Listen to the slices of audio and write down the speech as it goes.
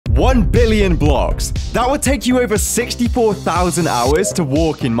1 billion blocks. That would take you over 64,000 hours to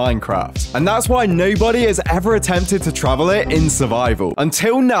walk in Minecraft. And that's why nobody has ever attempted to travel it in survival.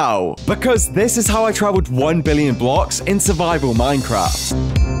 Until now. Because this is how I traveled 1 billion blocks in survival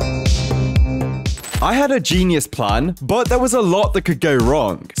Minecraft. I had a genius plan, but there was a lot that could go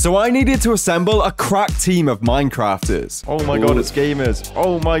wrong. So I needed to assemble a crack team of Minecrafters. Oh my god, it's gamers.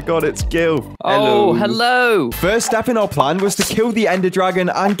 Oh my god, it's Gil. Oh, hello. First step in our plan was to kill the Ender Dragon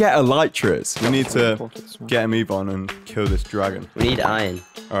and get elytras. We need to get a move on and kill this dragon. We need iron.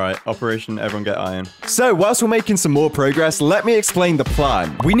 All right, operation everyone get iron. So whilst we're making some more progress, let me explain the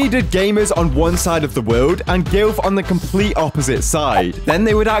plan. We needed gamers on one side of the world and Gilf on the complete opposite side. Then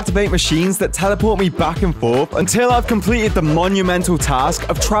they would activate machines that teleport me back and forth until I've completed the monumental task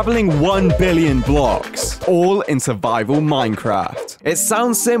of traveling 1 billion blocks, all in survival Minecraft. It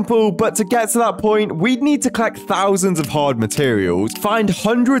sounds simple, but to get to that point, we'd need to collect thousands of hard materials, find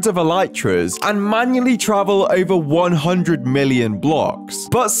hundreds of elytras, and manually travel over 100 million blocks.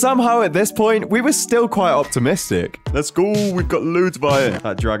 But somehow at this point, we were still quite optimistic. Let's go, we've got loads of iron.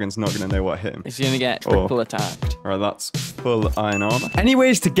 That dragon's not gonna know what hit him. He's gonna get triple attacked. All right, that's full iron armor.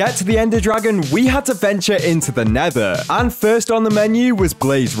 Anyways, to get to the Ender Dragon, we had to venture into the Nether. And first on the menu was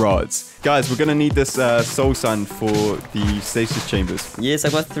blaze rods. Guys, we're gonna need this soul sand for the stasis chambers. Yes,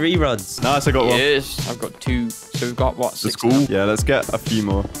 I've got 3 rods. Nice, I got one. Yes, I've got 2. So we've got what? 6 cool. now? Yeah, let's get a few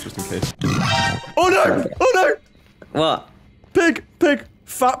more just in case. Oh no! Oh no! What? Pig! Pig!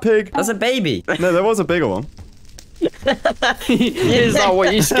 Fat pig! That's a baby. No, there was a bigger one. Is that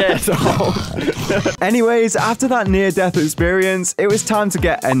what you're scared of? Anyways, after that near-death experience, it was time to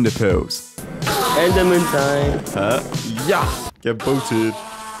get ender pearls. Enderman time. Yeah! Get booted.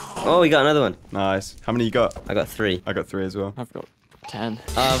 Oh, we got another one. Nice. How many you got? I got 3. I got 3 as well. I've got 10.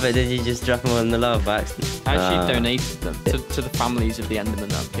 Oh, but did you just drop them all in the lava by accident? I actually donated them to the families of the Endermen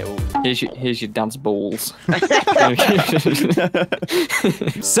that I've killed. Here's your dad's balls.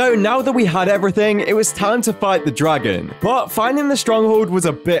 So now that we had everything, it was time to fight the dragon. But finding the stronghold was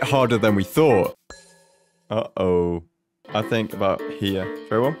a bit harder than we thought. Uh-oh. I think about here.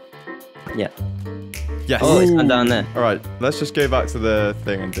 Throw one? Yeah. Yes. Oh, it's gone down there. All right, let's just go back to the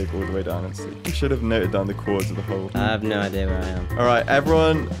thing and dig all the way down and see. We should have noted down the chords of the hole. I have no idea where I am. All right,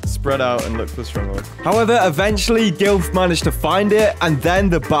 everyone spread out and look for the stronghold. However, eventually Gilf managed to find it and then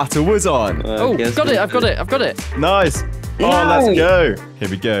the battle was on. Oh, got it, I've got it, I've got it. Nice. Oh, let's go. Here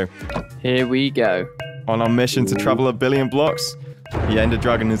we go. Here we go. On our mission to travel 1 billion blocks, the Ender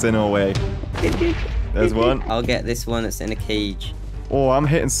Dragon is in our way. There's one. I'll get this one that's in a cage. Oh, I'm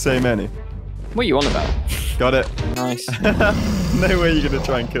hitting so many. What are you on about? Got it. Nice. No way you're going to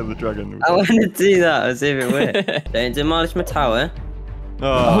try and kill the dragon. I want to do that. I'll see if it works. Don't demolish my tower.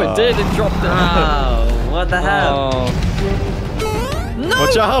 Oh, it did. It dropped it. Oh, what the hell? Oh. No!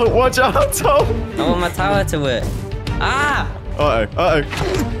 Watch out! Watch out, Tom! I want my tower to work. Ah! Uh-oh. Uh-oh.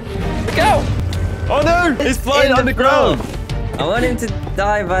 Go! Oh, no! He's flying In the underground! I want him to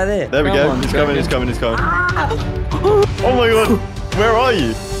die by this. There we Come go. on, He's dragon. coming, he's coming, he's coming. Oh, my God. Where are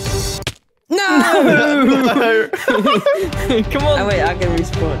you? No! No! Come on. Oh, wait, I can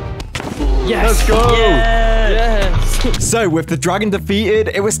respawn. Yes. Let's go! Yes. So, with the dragon defeated,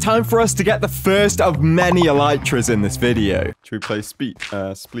 it was time for us to get the first of many elytras in this video. Should we play Spleef?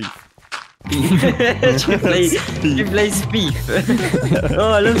 You play Speef.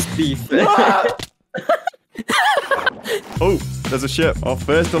 Oh, I love Speef. Oh, there's a ship. Our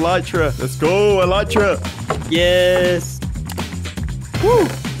first elytra. Let's go, elytra. Yes. Woo!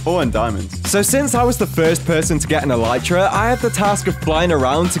 Oh, and diamonds. So since I was the first person to get an elytra, I had the task of flying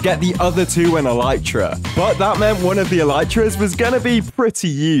around to get the other 2 an elytra. But that meant one of the elytras was gonna be pretty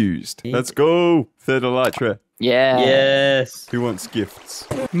used. Let's go. 3rd elytra. Yeah. Yes. Who wants gifts?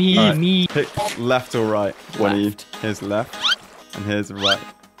 Me, All right, me. Pick left or right. One of you. Left. Here's left. And here's the right.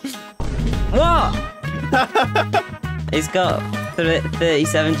 What? It's got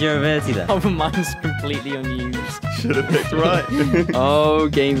 37 durability there. Oh, mine's completely unused. Should have picked right. Oh,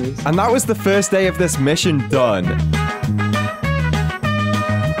 gamers. And that was the first day of this mission done.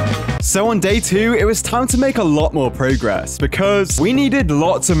 So on day 2, it was time to make a lot more progress because we needed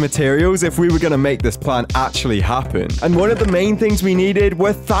lots of materials if we were going to make this plan actually happen. And one of the main things we needed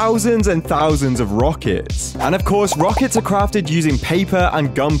were thousands and thousands of rockets. And of course, rockets are crafted using paper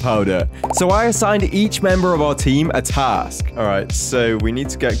and gunpowder. So I assigned each member of our team a task. All right, so we need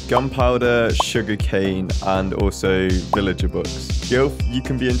to get gunpowder, sugarcane, and also villager books. Gilf, you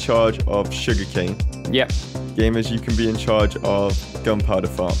can be in charge of sugarcane. Yep. Gamers, you can be in charge of gunpowder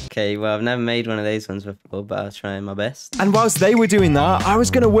farm. Okay, well, I've never made one of those ones before, but I'll try my best. And whilst they were doing that, I was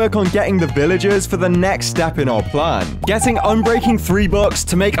going to work on getting the villagers for the next step in our plan. Getting Unbreaking 3 books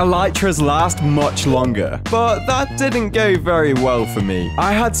to make elytras last much longer. But that didn't go very well for me.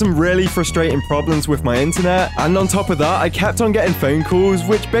 I had some really frustrating problems with my internet, and on top of that, I kept on getting phone calls,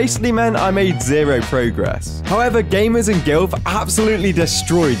 which basically meant I made zero progress. However, Gamers and Gilf absolutely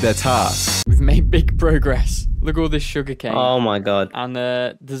destroyed their task. We've made big progress. Look at all this sugarcane. Oh my god. And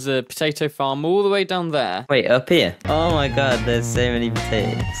there's a potato farm all the way down there. Wait, up here? Oh my god, there's so many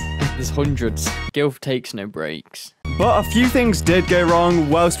potatoes. There's hundreds. Gilf takes no breaks. But a few things did go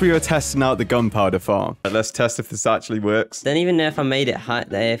wrong whilst we were testing out the gunpowder farm. Let's test if this actually works. Don't even know if I made it high,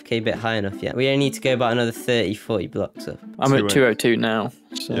 the AFK bit high enough yet. We only need to go about another 30, 40 blocks up. I'm at 202 now.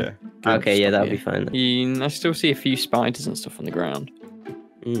 So. Yeah. Okay, yeah, that'll be fine then. I still see a few spiders and stuff on the ground.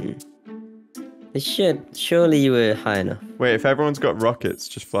 They should. Surely you were high enough. Wait, if everyone's got rockets,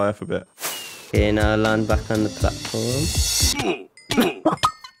 just fly off a bit. Okay, now land back on the platform.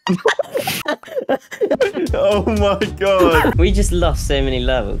 Oh my god. We just lost so many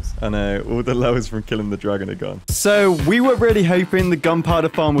levels. I know, all the levels from killing the dragon are gone. So we were really hoping the gunpowder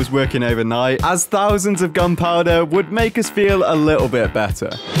farm was working overnight, as thousands of gunpowder would make us feel a little bit better.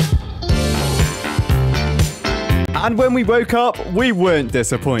 And when we woke up, we weren't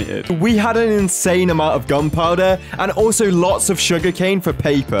disappointed. We had an insane amount of gunpowder and also lots of sugarcane for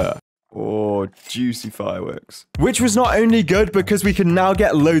paper. Or juicy fireworks. Which was not only good because we could now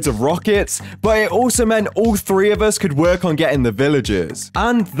get loads of rockets, but it also meant all three of us could work on getting the villagers.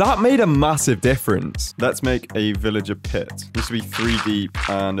 And that made a massive difference. Let's make a villager pit. Used to be 3 deep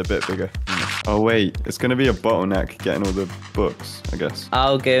and a bit bigger. Oh wait, it's going to be a bottleneck getting all the books, I guess.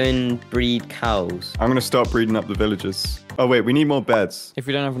 I'll go and breed cows. I'm going to start breeding up the villagers. Oh wait, we need more beds. If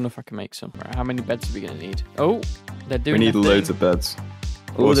we don't have enough, I can make some. Right, how many beds are we going to need? Oh, they're doing We need loads of beds.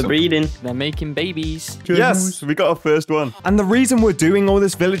 All the breeding. They're making babies. Yes, we got our first one. And the reason we're doing all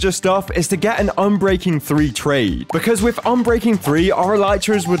this villager stuff is to get an Unbreaking 3 trade. Because with Unbreaking 3, our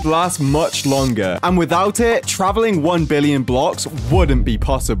elytras would last much longer. And without it, traveling 1 billion blocks wouldn't be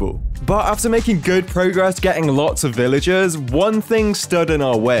possible. But after making good progress getting lots of villagers, one thing stood in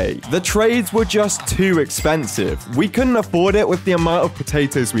our way. The trades were just too expensive. We couldn't afford it with the amount of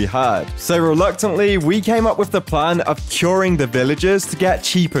potatoes we had. So reluctantly, we came up with the plan of curing the villagers to get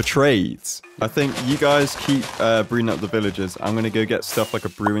cheaper trades. I think you guys keep breeding up the villagers. I'm going to go get stuff like a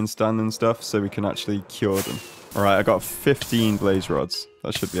brewing stand and stuff so we can actually cure them. All right, I got 15 blaze rods.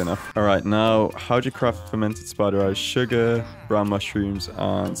 That should be enough. All right, now, how do you craft fermented spider eyes? Sugar, brown mushrooms,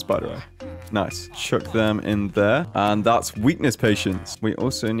 and spider eye. Nice. Chuck them in there. And that's weakness potions. We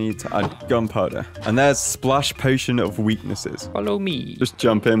also need to add gunpowder. And there's splash potion of weaknesses. Follow me. Just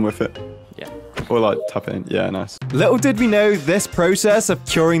jump in with it. Yeah. Or like tap it in. Yeah, nice. Little did we know this process of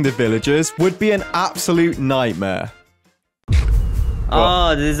curing the villagers would be an absolute nightmare.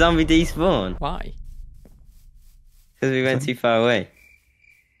 Oh, did the zombie despawn? Why? Because we went too far away.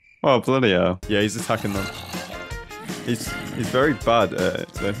 Oh, bloody hell. Yeah, he's attacking them. He's very bad at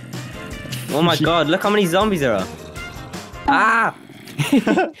it, so. Oh my god, look how many zombies there are. Ah!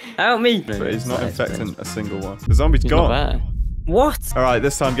 Help me! But he's not infecting a single one. The zombie's He's gone. not there. What? Alright,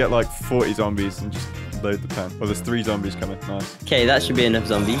 this time get like 40 zombies and just load the pen. Oh, there's 3 zombies coming. Nice. Okay, that should be enough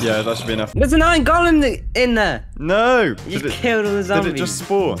zombies. Yeah, that should be enough. There's an iron golem in there! No! You just killed all the zombies. Did it just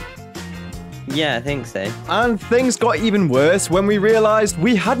spawn? Yeah, I think so. And things got even worse when we realized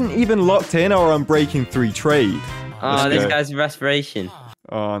we hadn't even locked in our Unbreaking 3 trade. Oh, this guy's respiration.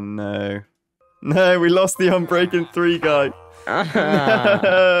 Oh, no. No, we lost the Unbreaking 3 guy. Ah.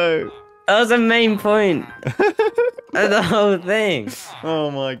 No. That was the main point of the whole thing. Oh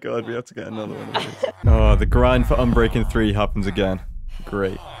my god, we have to get another one of these. Oh, the grind for Unbreaking 3 happens again.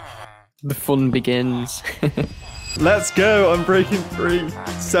 Great. The fun begins. Let's go, Unbreaking 3.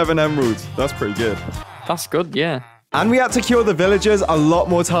 7 emeralds. That's pretty good. That's good, yeah. And we had to cure the villagers a lot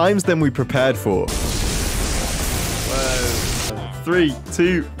more times than we prepared for. Whoa. 3,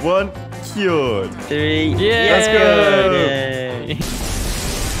 2, 1, cured. 3. Yeah. Let's go. Yay.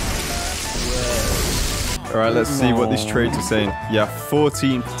 Alright, let's see what these trades are saying. Yeah,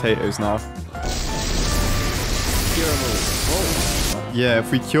 14 potatoes now. Yeah,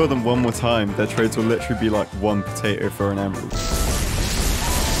 if we cure them one more time, their trades will literally be like 1 potato for an emerald.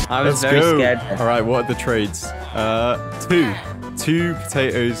 I was very scared. Alright, what are the trades? 2. 2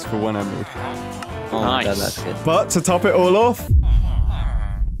 potatoes for 1 emerald. Oh my Nice. god, that's good. But to top it all off,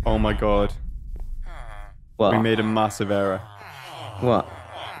 oh my god, What? we made a massive error. What?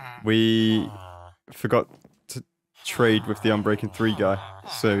 We forgot to trade with the Unbreaking 3 guy.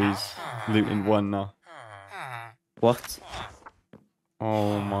 So he's looting 1 now. What?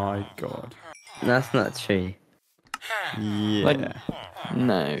 Oh my god. That's not true. Yeah. Like,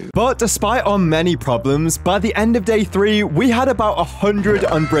 no. But despite our many problems, by the end of day 3, we had about 100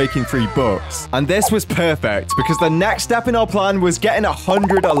 Unbreaking 3 books. And this was perfect, because the next step in our plan was getting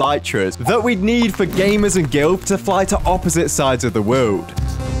 100 elytras that we'd need for gamers and Gilf to fly to opposite sides of the world.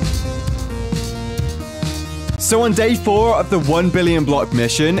 So on day 4 of the 1 billion block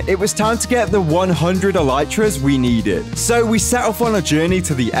mission, it was time to get the 100 elytras we needed. So we set off on a journey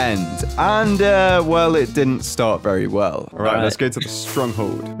to the end, and well, it didn't start very well. All right, let's go to the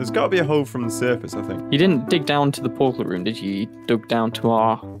stronghold. There's got to be a hole from the surface, I think. You didn't dig down to the portal room, did you? You dug down to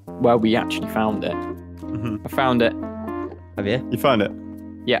where we actually found it. I found it. Have you? You found it?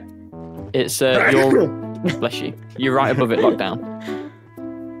 Yeah. It's your... Bless you. You're right above it, Lockdown.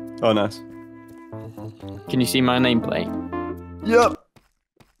 Oh, nice. Can you see my nameplate? Yep.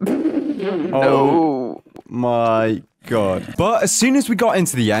 Oh my god. But as soon as we got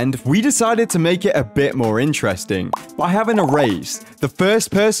into the end, we decided to make it a bit more interesting by having a race. The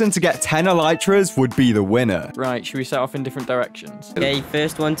first person to get 10 elytras would be the winner. Right, should we set off in different directions? Okay,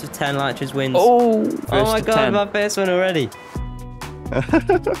 first one to 10 elytras wins. Oh! Oh my god, my first one already.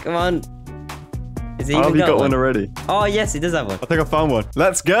 Come on. Is he even Have you got one already? Oh yes, he does have one. I think I found one.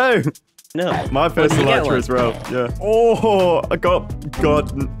 Let's go! No. My first Did you get elytra one? as well. Yeah. Oh, I got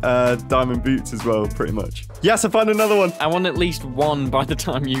diamond boots as well, pretty much. Yes, I found another one. I want at least one by the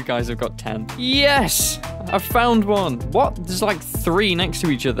time you guys have got 10. Yes! I found one. What? There's like 3 next to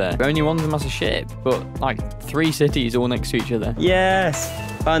each other. Only one of them has a ship, but like 3 cities all next to each other. Yes.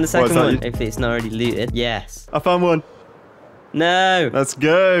 Found the second that one. you? Hopefully it's not already looted. Yes. I found one. No. Let's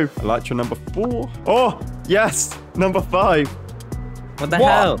go. Elytra number 4. Oh, yes. Number 5. What the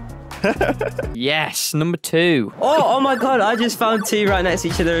hell? Yes, number 2. Oh my god, I just found 2 right next to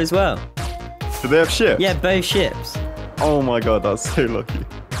each other as well. Do they have ships? Yeah, both ships. Oh my god, that's so lucky.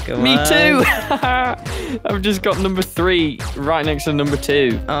 Come Me on. too! I've just got number 3 right next to number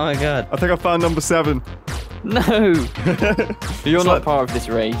 2. Oh my god. I think I found number 7. No! You're not like- part of this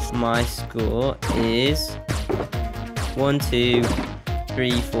race. My score is 1, 2,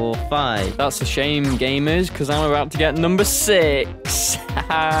 3, 4, 5. That's a shame, gamers, because I'm about to get number 6.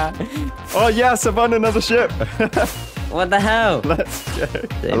 Oh yes, I found another ship. What the hell? Let's go.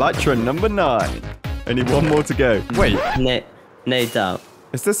 Elytra number 9. Only one more to go. Wait, No doubt.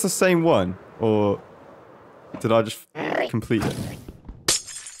 is this the same one? Or did I just complete it?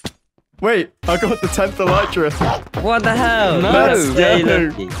 Wait, I got the 10th elytra. What the hell? No. That's so No.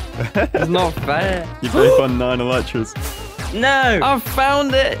 lucky. It's not fair. You both won 9 elytras. No. I've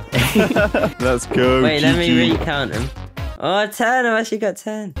found it! Let's go. Wait, let me GG. recount them. Oh, 10. I've actually got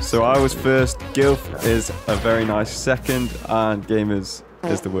 10. So I was first, Gilf is a very nice second, and Gamers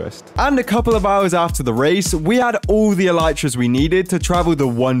is the worst. And a couple of hours after the race, we had all the elytras we needed to travel the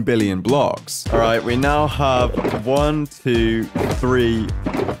 1 billion blocks. All right, we now have 1, 2, 3,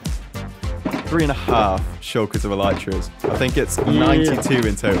 3.5 shulkers of elytras. I think it's 92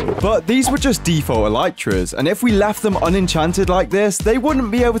 in total. But these were just default elytras, and if we left them unenchanted like this, they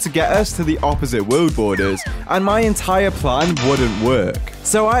wouldn't be able to get us to the opposite world borders, and my entire plan wouldn't work.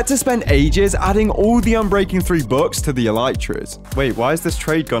 So I had to spend ages adding all the Unbreaking 3 books to the elytras. Wait, why has this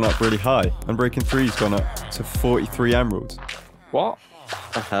trade gone up really high? Unbreaking 3's gone up to 43 emeralds. What?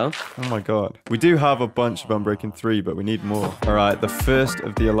 What the hell? Oh my god. We do have a bunch of Unbreaking 3, but we need more. All right, the first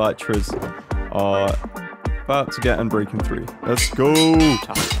of the elytras are about to get Unbreaking 3. Let's go.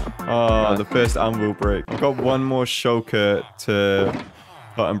 Ah, the first anvil break. I've got one more shulker to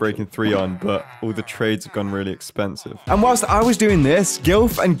put Unbreaking 3 on, but all the trades have gone really expensive. And whilst I was doing this,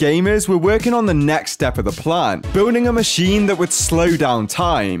 Gilf and Gamers were working on the next step of the plan, building a machine that would slow down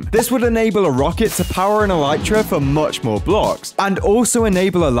time. This would enable a rocket to power an elytra for much more blocks, and also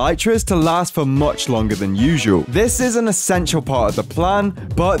enable elytras to last for much longer than usual. This is an essential part of the plan,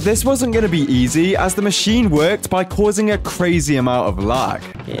 but this wasn't going to be easy as the machine worked by causing a crazy amount of lag.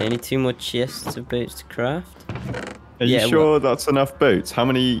 Yeah, only 2 more chests of boots to craft. Are you Yeah, sure that's enough boats? How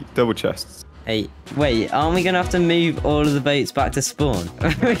many double chests? 8. Wait, aren't we gonna have to move all of the boats back to spawn?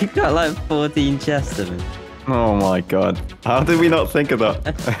 We've got like 14 chests of them. Oh my god. How did we not think of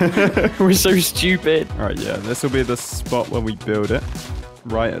that? We're so stupid. Alright, yeah, this will be the spot where we build it.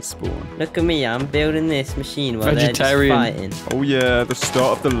 Right at spawn. Look at me, I'm building this machine while Vegetarian. they're just fighting. Oh yeah, the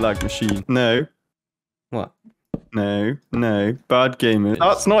start of the lag machine. No, What? no, no. Bad gamer.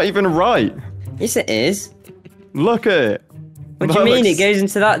 That's not even right. Yes, it is. Look at it. What do That you mean? looks- It goes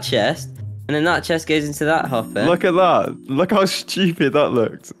into that chest, and then that chest goes into that hopper. Look at that. Look how stupid that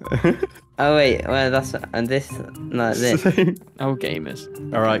looked. Oh wait, well that's and this, no this. Oh, gamers.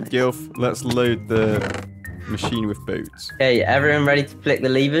 All right, Gilf, let's load the machine with boots. Okay, everyone ready to flick the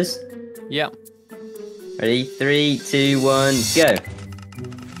levers? Yeah. Ready? 3, 2, 1, go.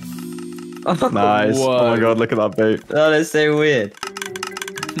 Oh, Nice. Whoa. Oh my god, look at that boot. oh, that's so weird.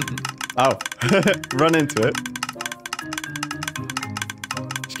 Ow. Run into it.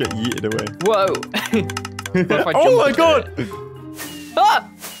 Just get yeeted away. Whoa. What if I Oh jump my into god! it? Ah!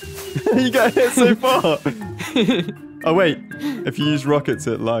 You got hit so far. Oh wait, if you use rockets,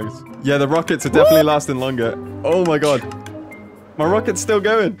 it lags. Yeah, the rockets are definitely lasting longer. Oh my god. My rocket's still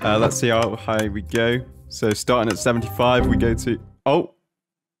going. Let's see how high we go. So starting at 75, we go to... Oh.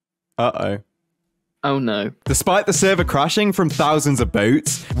 Uh-oh. Oh no. Despite the server crashing from thousands of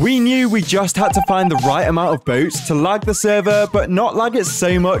boats, we knew we just had to find the right amount of boats to lag the server, but not lag it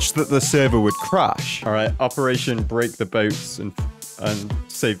so much that the server would crash. All right, Operation Break the Boats and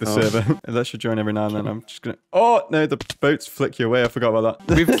save the server. That should join every now and then. I'm just gonna... Oh, no, the boats flick you away. I forgot about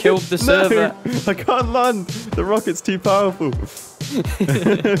that. We've killed the server. I can't land. The rocket's too powerful.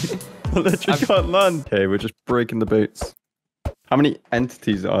 I literally can't land. Okay, we're just breaking the boats. How many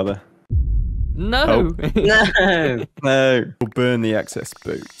entities are there? No. Oh. No. No. We'll burn the excess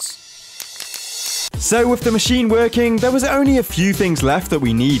boats. So with the machine working, there was only a few things left that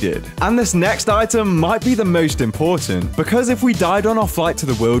we needed. And this next item might be the most important, because if we died on our flight to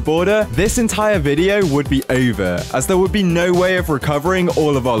the world border, this entire video would be over, as there would be no way of recovering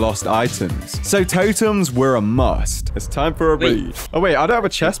all of our lost items. So totems were a must. It's time for a raid. Oh wait, I don't have a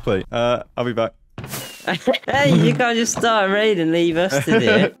chest plate. I'll be back. Hey, you can't just start a raid and leave us to do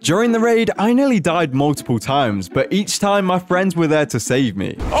it. During the raid, I nearly died multiple times, but each time my friends were there to save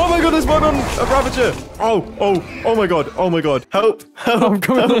me. Oh my god, there's one on a Ravager! Oh my god, oh my god. Help, help, I'm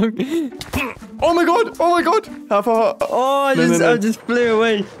coming along. Oh my god, How far? Oh, I just flew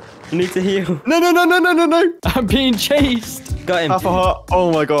away. I need to heal. No. I'm being chased. Got him. Half a heart.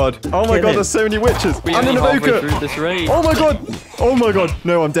 Oh my god, him. there's so many witches. We're I'm in only a halfway boca. through this raid. Oh my god.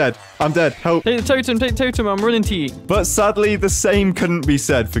 No, I'm dead. Help. Take the totem, I'm running to you. But sadly, the same couldn't be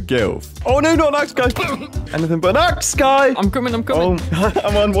said for Gilf. Oh no, not an axe guy. Anything but an axe guy. I'm coming. Oh,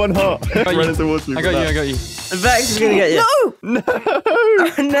 I'm on one heart. Got you. Running towards you. I got you. The Vex is gonna get you. No.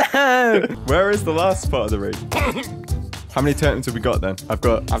 No. Where is the last part of the raid? How many totems have we got then? I've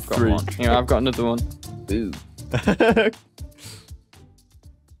got 3. one. Yeah, I've got another one. Ooh.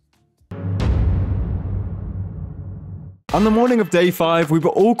 On the morning of day 5, we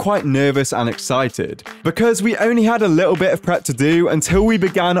were all quite nervous and excited, because we only had a little bit of prep to do until we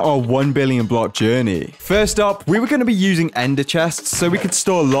began our 1 billion block journey. First up, we were going to be using ender chests so we could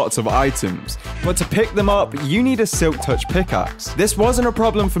store lots of items, but to pick them up, you need a silk touch pickaxe. This wasn't a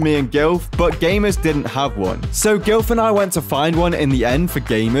problem for me and Gilf, but Gamers didn't have one. So Gilf and I went to find one in the end for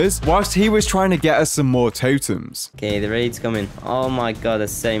Gamers, whilst he was trying to get us some more totems. Okay, the raid's coming. Oh my god,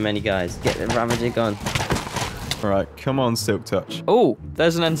 there's so many guys. Get the Ravager gone. Alright, come on, silk touch. Oh,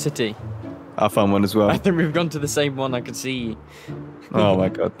 there's an end city. I found one as well. I think we've gone to the same one. I could see. Oh my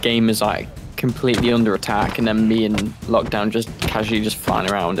god. Game is like completely under attack, and then me and Lockdown just casually just flying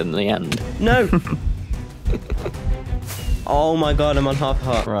around in the end. No. Oh my god, I'm on half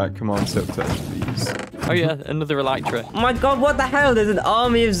heart. Right, come on, silk touch, please. Oh yeah, another Elytra. Oh my god, what the hell? There's an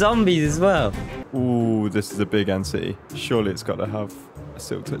army of zombies as well. Ooh, this is a big end city. Surely it's got to have a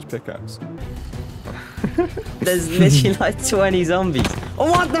silk touch pickaxe. There's literally like 20 zombies.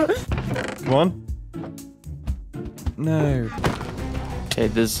 Oh, what the? Come on. No. Okay,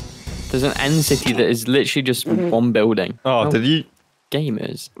 there's an end city that is literally just one building. Oh, did you?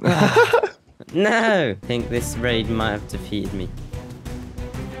 Gamers. No. I think this raid might have defeated me.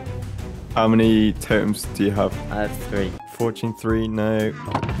 How many totems do you have? I have 3. Fortune 3, no.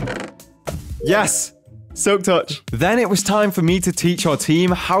 Yes! Silk touch. Then it was time for me to teach our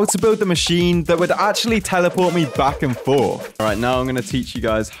team how to build the machine that would actually teleport me back and forth. All right, now I'm going to teach you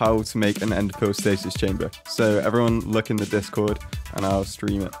guys how to make an ender pearl stasis chamber. So everyone look in the Discord and I'll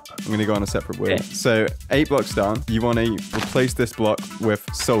stream it. I'm going to go on a separate word. Okay. So 8 blocks down, you want to replace this block with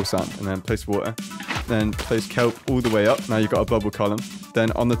soul sand and then place water. Then place kelp all the way up. Now you've got a bubble column.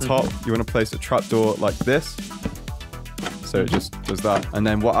 Then on the top, you want to place a trapdoor like this. So it just does that. And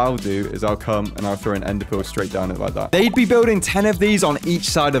then what I'll do is I'll come and I'll throw an ender pearl straight down it like that. They'd be building 10 of these on each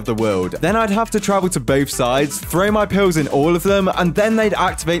side of the world. Then I'd have to travel to both sides, throw my pearls in all of them, and then they'd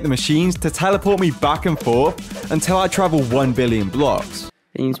activate the machines to teleport me back and forth until I travel 1 billion blocks.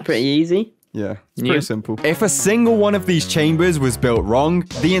 Seems pretty easy. Yeah. It's pretty simple. If a single one of these chambers was built wrong,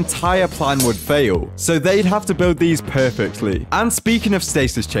 the entire plan would fail. So they'd have to build these perfectly. And speaking of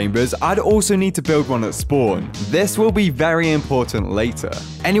stasis chambers, I'd also need to build one at spawn. This will be very important later.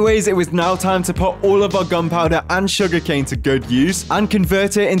 Anyways, it was now time to put all of our gunpowder and sugarcane to good use and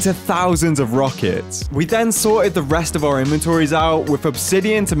convert it into thousands of rockets. We then sorted the rest of our inventories out with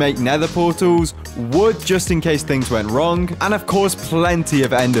obsidian to make nether portals, wood just in case things went wrong, and of course plenty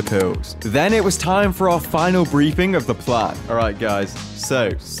of ender pearls. Then it was time for our final briefing of the plan. All right, guys.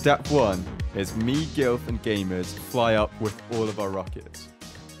 So, step 1 is me, Gilf, and Gamers fly up with all of our rockets.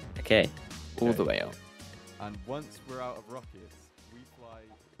 Okay. All the way up. And once we're out of rockets, we fly...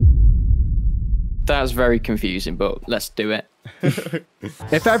 That's very confusing, but let's do it.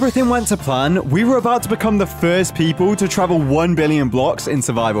 If everything went to plan, we were about to become the first people to travel 1 billion blocks in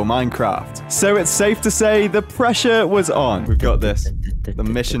survival Minecraft. So it's safe to say the pressure was on. We've got this. The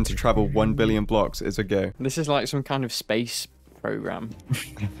mission to travel 1 billion blocks is a go. This is like some kind of space program.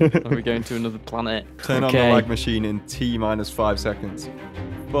 Are we going to another planet? Turn on the lag machine in T minus 5 seconds.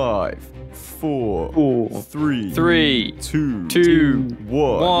 5, 4, 3, 2,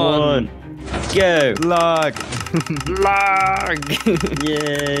 1. Go! Lag! Lag!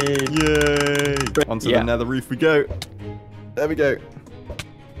 Yay! Yay! Onto the nether roof we go. There we go.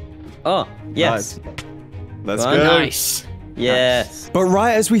 Oh, yes. Nice. Let's Fun. go. Nice. Yes. But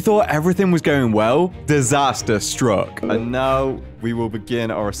right as we thought everything was going well, disaster struck. And now we will begin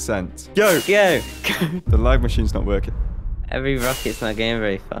our ascent. Go! Go! The lag machine's not working. Every rocket's not going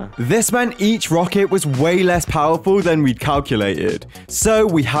very far. This meant each rocket was way less powerful than we'd calculated, so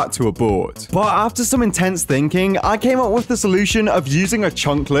we had to abort. But after some intense thinking, I came up with the solution of using a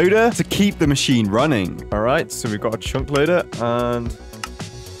chunk loader to keep the machine running. All right, so we've got a chunk loader and...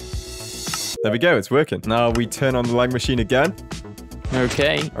 there we go, it's working. Now we turn on the lag machine again.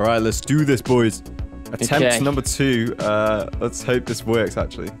 Okay. All right, let's do this, boys. Attempt Okay. number 2. Let's hope this works,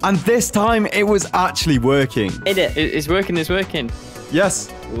 actually. And this time, it was actually working. Hit it. It's working, it's working.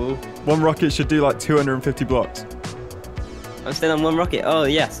 Yes. Ooh. One rocket should do like 250 blocks. I'm still on one rocket. Oh,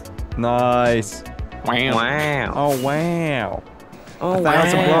 yes. Nice. Wow. Wow. Oh, wow. Oh,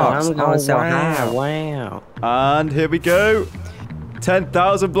 1,000 blocks. I'm going so wow. high. Wow. And here we go.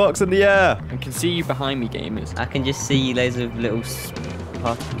 10,000 blocks in the air. I can see you behind me, gamers. I can just see loads of little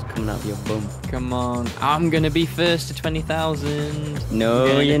particles coming out of your bum. Come on. I'm going to be first to 20,000.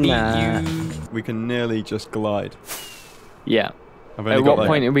 No, you're not. We can nearly just glide. Yeah. I've only At got what like,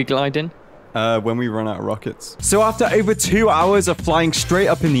 point are we gliding? when we run out of rockets. So after over 2 hours of flying straight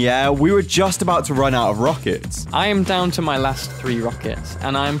up in the air, we were just about to run out of rockets. I am down to my last 3 rockets,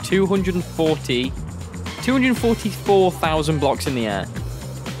 and I'm 244,000 blocks in the air.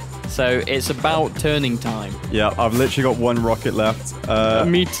 So it's about turning time. Yeah, I've literally got 1 rocket left.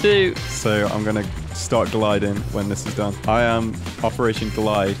 Me too. So I'm going to start gliding when this is done. I am Operation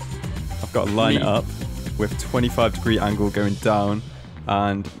Glide. I've got to line it up with 25-degree angle going down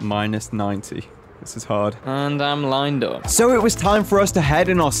and minus 90. This is hard. And I'm lined up. So it was time for us to head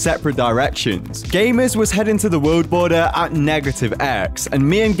in our separate directions. Gamers was heading to the world border at -X, and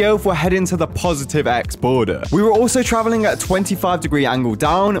me and Gilf were heading to the +X border. We were also traveling at a 25-degree angle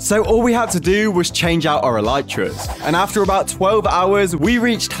down, so all we had to do was change out our elytras. And after about 12 hours, we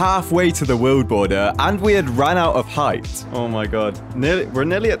reached halfway to the world border, and we had ran out of height. Oh my god. We're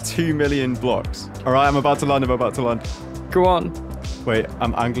nearly at 2 million blocks. All right, I'm about to land, Go on. Wait,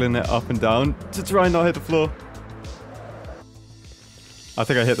 I'm angling it up and down to try and not hit the floor. I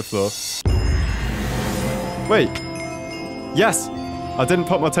think I hit the floor. Wait. Yes. I didn't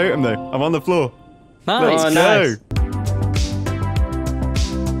pop my totem though. I'm on the floor. Nice. Let's go.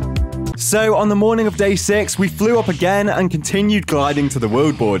 So on the morning of day 6, we flew up again and continued gliding to the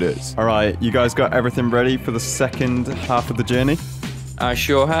world borders. All right, you guys got everything ready for the second half of the journey? I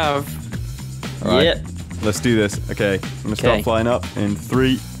sure have. All right. Yep. Let's do this. Okay, I'm gonna start flying up in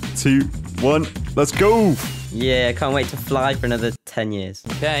 3, 2, 1. Let's go. Yeah, I can't wait to fly for another 10 years.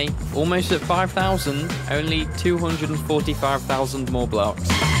 Okay, almost at 5,000. Only 245,000 more blocks.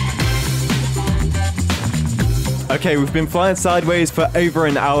 Okay, we've been flying sideways for over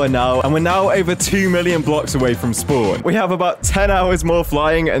an hour now, and we're now over 2 million blocks away from spawn. We have about 10 hours more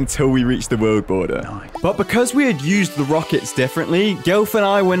flying until we reach the world border. Nice. But because we had used the rockets differently, Gilf and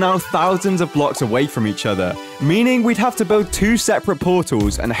I were now thousands of blocks away from each other, meaning we'd have to build 2 separate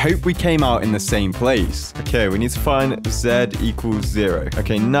portals and hope we came out in the same place. Okay, we need to find Z equals 0.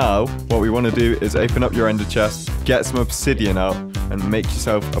 Okay, now what we want to do is open up your ender chest, get some obsidian out, and make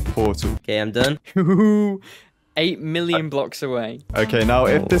yourself a portal. Okay, I'm done. 8 million blocks away. Okay, now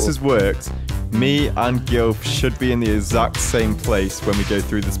if this has worked, Me and Gilf should be in the exact same place when we go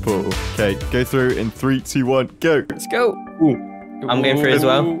through this portal. Okay, go through in 3, 2, 1, go. Let's go. Ooh. I'm going through as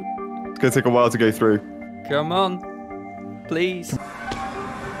well. It's going to take a while to go through. Come on. Please.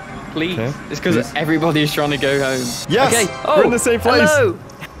 Please. Okay, It's because everybody's trying to go home. Yes! Okay. We're in the same place. Hello.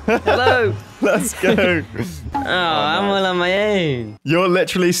 Hello. Let's go. I'm all on my own. You're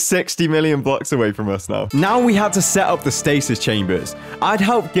literally 60 million blocks away from us now. Now we had to set up the stasis chambers. I'd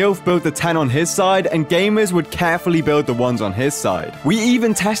help Gilf build the 10 on his side, and Gamers would carefully build the ones on his side. We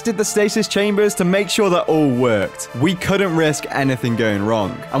even tested the stasis chambers to make sure that all worked. We couldn't risk anything going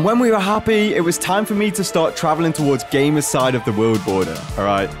wrong. And when we were happy, it was time for me to start traveling towards Gamers' side of the world border. All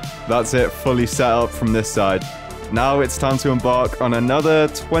right, that's it, fully set up from this side. Now it's time to embark on another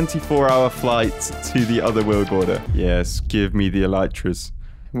 24-hour flight to the other world border. Yes, give me the elytras.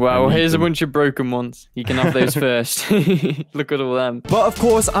 Well, here's a bunch of broken ones. You can have those first. Look at all them. But of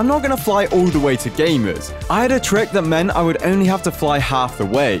course, I'm not going to fly all the way to Gamers. I had a trick that meant I would only have to fly half the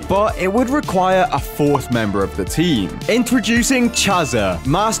way, but it would require a 4th member of the team. Introducing Chazza,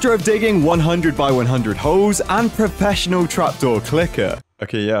 master of digging 100 by 100 holes and professional trapdoor clicker.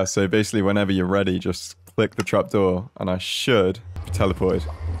 Okay, yeah, so basically whenever you're ready, just click the trapdoor, and I should be teleported.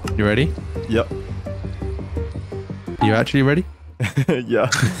 You ready? Yep. You actually ready? Yeah.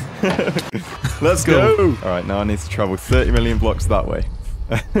 Let's go. All right, now I need to travel 30 million blocks that way.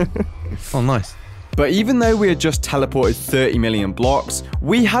 Oh, nice. But even though we had just teleported 30 million blocks,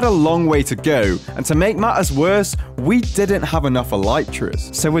 we had a long way to go. And to make matters worse, we didn't have enough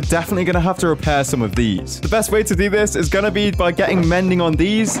elytras. So we're definitely going to have to repair some of these. The best way to do this is going to be by getting mending on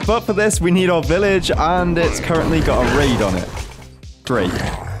these. But for this, we need our village, and it's currently got a raid on it. Great.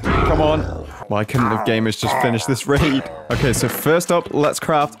 Come on. Why couldn't the gamers just finish this raid? Okay, so first up, let's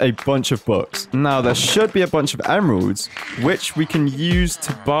craft a bunch of books. Now, there should be a bunch of emeralds, which we can use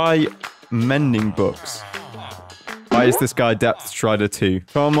to buy mending books. Why is this guy Depth Strider 2?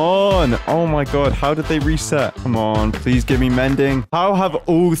 Come on! Oh my god, how did they reset? Come on, please give me mending. How have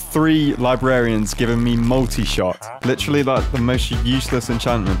all 3 librarians given me multi-shot? Literally like the most useless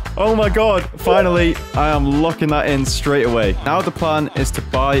enchantment. Oh my god, finally, I am locking that in straight away. Now the plan is to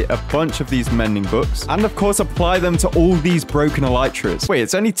buy a bunch of these mending books and of course apply them to all these broken elytras. Wait,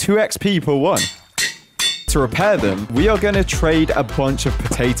 it's only 2 XP per one. To repair them, we are going to trade a bunch of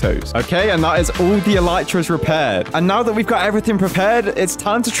potatoes. Okay, and that is all the elytras repaired. And now that we've got everything prepared, it's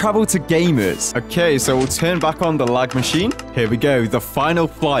time to travel to Gamers. Okay, so we'll turn back on the lag machine. Here we go, the final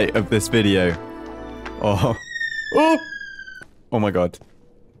flight of this video. Oh. Oh! Oh my god.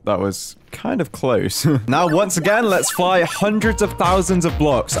 That was kind of close. Now, once again, let's fly hundreds of thousands of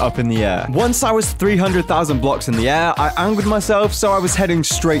blocks up in the air. Once I was 300,000 blocks in the air, I angered myself, so I was heading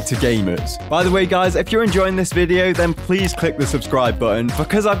straight to Gamers. By the way, guys, if you're enjoying this video, then please click the subscribe button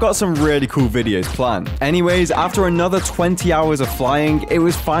because I've got some really cool videos planned. Anyways, after another 20 hours of flying, it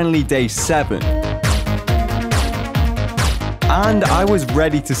was finally day 7. And I was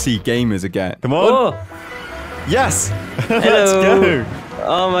ready to see Gamers again. Come on. Oh. Yes. Let's go.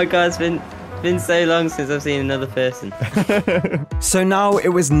 Oh my god, it's been so long since I've seen another person. So now it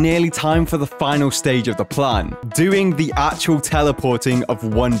was nearly time for the final stage of the plan, doing the actual teleporting of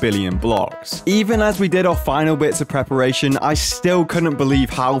 1 billion blocks. Even as we did our final bits of preparation, I still couldn't believe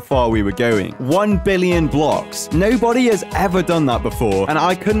how far we were going. 1 billion blocks. Nobody has ever done that before, and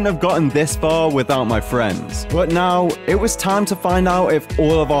I couldn't have gotten this far without my friends. But now, it was time to find out if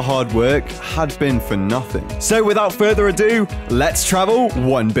all of our hard work had been for nothing. So without further ado, let's travel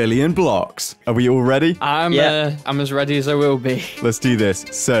 1 billion blocks. Are we all ready? I'm as ready as I will be. Let's do this.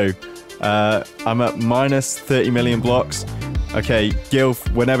 So, I'm at minus 30 million blocks. Okay,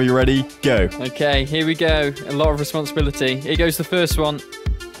 Gilf, whenever you're ready, go. Okay, here we go. A lot of responsibility. Here goes the first one.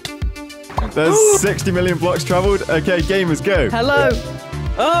 There's 60 million blocks traveled. Okay, gamers, go. Hello.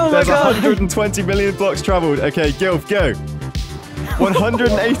 Oh my There's god. 120 million blocks traveled. Okay, Gilf, go.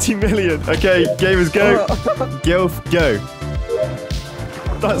 180 million. Okay, gamers, go. Gilf, go.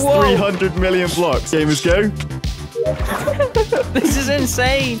 That's 300 million blocks. Gamers, go. This is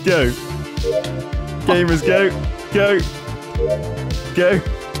insane. Go. Gamers, go. Go. Go.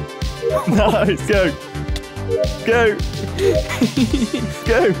 Nice. Go. Go.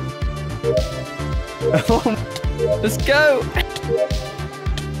 Go. Let's go.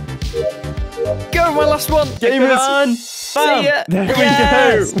 Go, my last one. Gamers. See ya. There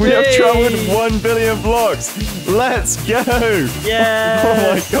Yes. we go. We have Yay. traveled 1 billion blocks. Let's go. Yeah.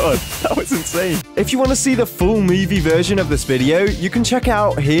 Oh my god, that was insane. If you want to see the full movie version of this video, you can check it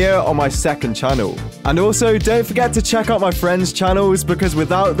out here on my second channel. And also, don't forget to check out my friends' channels because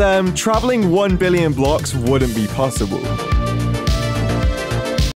without them, traveling 1 billion blocks wouldn't be possible.